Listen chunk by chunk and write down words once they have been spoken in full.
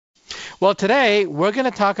Well, today we're going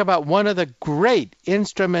to talk about one of the great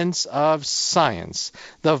instruments of science,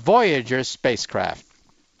 the Voyager spacecraft.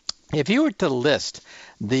 If you were to list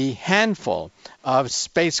the handful of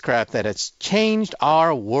spacecraft that has changed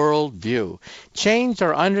our worldview, changed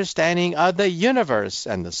our understanding of the universe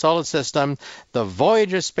and the solar system, the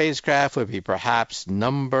Voyager spacecraft would be perhaps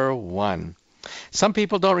number one. Some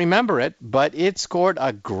people don't remember it, but it scored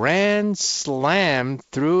a grand slam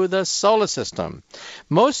through the solar system.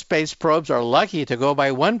 Most space probes are lucky to go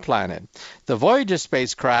by one planet. The Voyager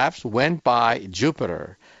spacecraft went by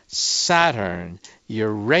Jupiter, Saturn,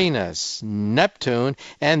 Uranus, Neptune,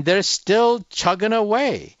 and they're still chugging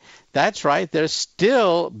away. That's right, they're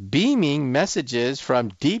still beaming messages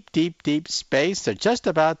from deep, deep, deep space. They're just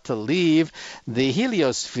about to leave the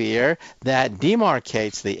heliosphere that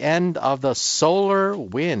demarcates the end of the solar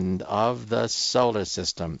wind of the solar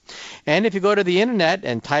system. And if you go to the internet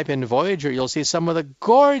and type in Voyager, you'll see some of the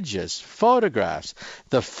gorgeous photographs.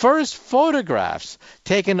 The first photographs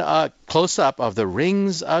taken a close-up of the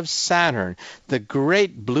rings of Saturn, the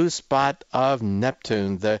great blue spot of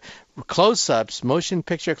Neptune, the close-ups, motion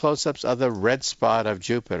picture close-ups of the red spot of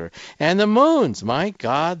Jupiter. And the moons, my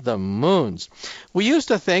God, the moons. We used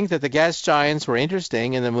to think that the gas giants were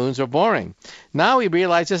interesting and the moons were boring. Now we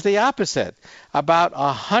realize it's the opposite. About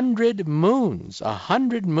 100 moons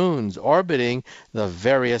orbiting the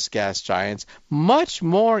various gas giants, much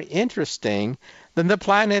more interesting than the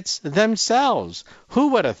planets themselves.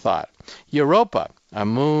 Who would have thought? Europa, a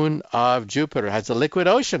moon of Jupiter, has a liquid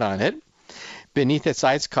ocean on it beneath its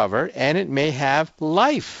ice cover, and it may have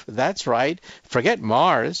life. That's right. Forget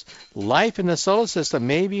Mars. Life in the solar system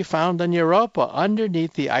may be found on Europa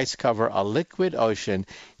underneath the ice cover, a liquid ocean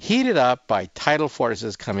heated up by tidal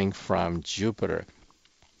forces coming from Jupiter.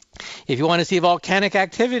 If you want to see volcanic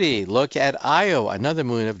activity, look at Io, another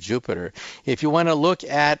moon of Jupiter. If you want to look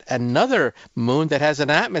at another moon that has an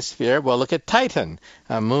atmosphere, well, look at Titan,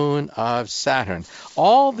 a moon of Saturn.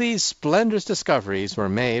 All these splendorous discoveries were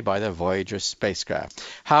made by the Voyager spacecraft.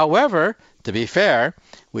 However, to be fair,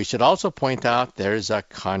 we should also point out there's a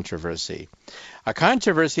controversy. A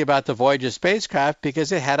controversy about the Voyager spacecraft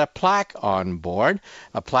because it had a plaque on board,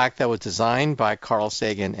 a plaque that was designed by Carl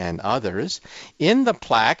Sagan and others. In the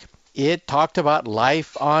plaque, it talked about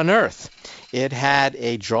life on Earth. It had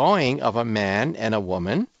a drawing of a man and a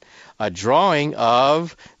woman, a drawing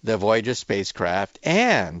of the Voyager spacecraft,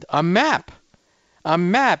 and a map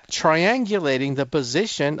triangulating the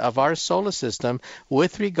position of our solar system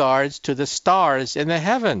with regards to the stars in the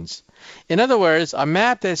heavens. In other words, a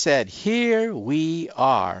map that said, here we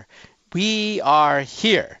are. We are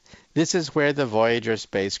here. This is where the Voyager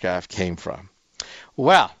spacecraft came from.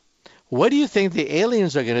 Well, what do you think the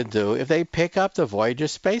aliens are going to do if they pick up the Voyager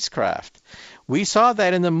spacecraft? We saw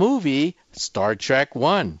that in the movie Star Trek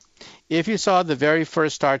 1. If you saw the very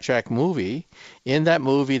first Star Trek movie, in that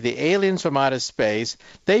movie, the aliens from outer space,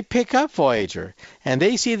 they pick up Voyager, and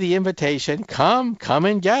they see the invitation, come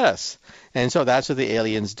and get us. And so that's what the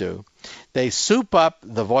aliens do. They soup up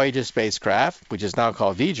the Voyager spacecraft, which is now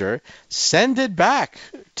called Voyager, send it back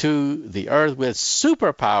to the Earth with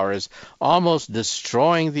superpowers, almost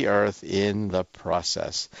destroying the Earth in the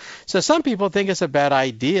process. So some people think it's a bad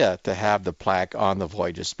idea to have the plaque on the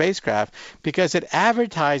Voyager spacecraft because it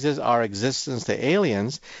advertises our existence to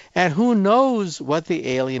aliens, and who knows what the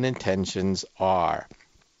alien intentions are.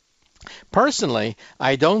 Personally,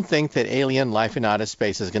 I don't think that alien life in outer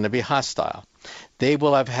space is going to be hostile. They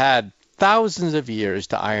will have had thousands of years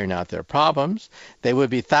to iron out their problems. They would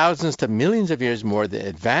be thousands to millions of years more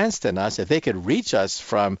advanced than us if they could reach us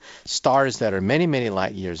from stars that are many, many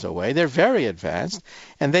light years away. They're very advanced,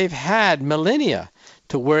 and they've had millennia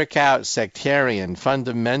to work out sectarian,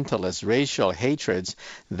 fundamentalist, racial hatreds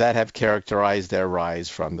that have characterized their rise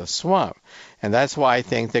from the swamp. And that's why I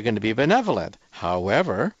think they're going to be benevolent.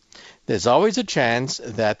 However, there's always a chance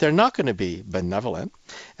that they're not going to be benevolent.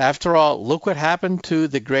 After all, look what happened to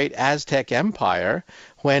the great Aztec Empire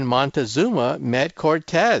when Montezuma met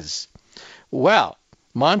Cortez. Well,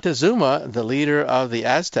 Montezuma, the leader of the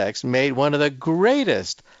Aztecs, made one of the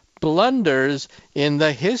greatest blunders in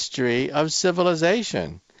the history of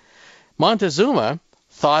civilization. Montezuma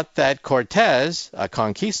thought that Cortez, a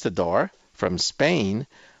conquistador from Spain,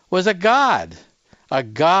 was a god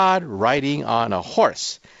riding on a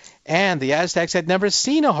horse. And the Aztecs had never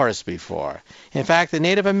seen a horse before. In fact, the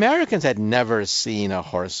Native Americans had never seen a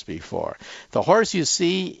horse before. The horses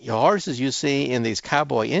you see in these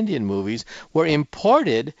cowboy Indian movies were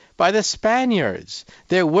imported by the Spaniards.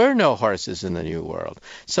 There were no horses in the New World.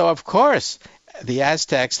 So, of course, the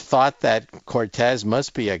Aztecs thought that Cortez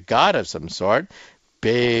must be a god of some sort.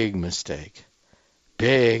 Big mistake.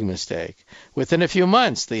 Big mistake. Within a few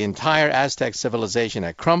months, the entire Aztec civilization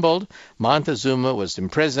had crumbled. Montezuma was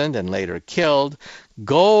imprisoned and later killed.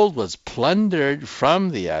 Gold was plundered from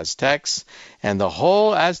the Aztecs, and the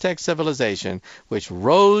whole Aztec civilization, which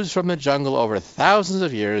rose from the jungle over thousands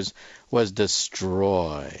of years, was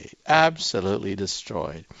destroyed. Absolutely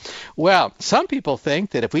destroyed. Well, some people think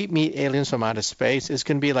that if we meet aliens from outer space, it's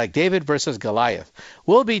going to be like David versus Goliath.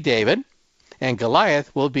 We'll be David, and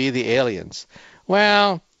Goliath will be the aliens.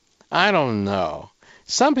 Well, I don't know.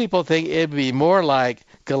 Some people think it'd be more like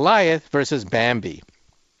Goliath versus Bambi.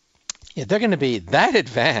 If they're going to be that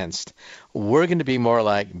advanced, we're going to be more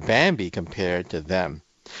like Bambi compared to them.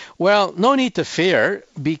 Well, no need to fear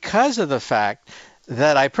because of the fact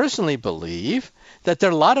that I personally believe that there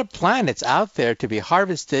are a lot of planets out there to be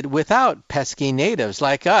harvested without pesky natives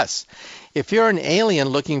like us. If you're an alien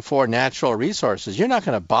looking for natural resources, you're not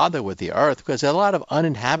going to bother with the Earth because there are a lot of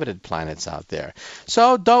uninhabited planets out there.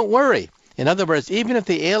 So don't worry. In other words, even if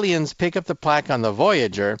the aliens pick up the plaque on the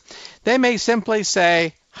Voyager, they may simply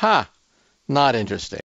say, not interesting.